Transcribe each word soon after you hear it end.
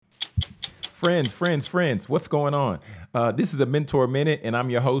Friends, what's going on? This is a Mentor Minute, and I'm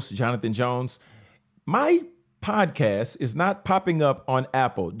your host, Jonathan Jones. My podcast is not popping up on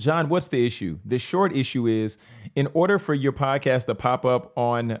Apple. John, what's the issue? The short issue is, in order for your podcast to pop up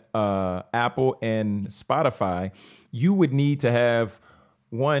on Apple and Spotify, you would need to have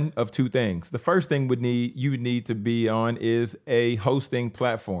one of two things. The first thing you would need to be on is a hosting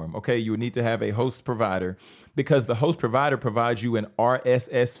platform. Okay, you would need to have a host provider, because the host provider provides you an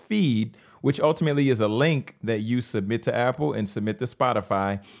RSS feed, which ultimately is a link that you submit to Apple and submit to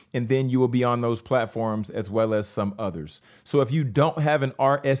Spotify, and then you will be on those platforms as well as some others. So if you don't have an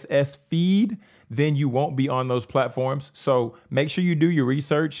RSS feed, then you won't be on those platforms. So make sure you do your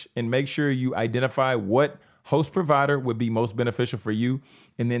research and make sure you identify what host provider would be most beneficial for you,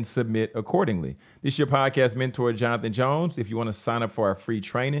 and then submit accordingly. This is your podcast mentor, Jonathan Jones. If you want to sign up for our free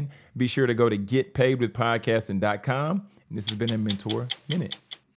training, be sure to go to getpaidwithpodcasting.com. And this has been a Mentor Minute.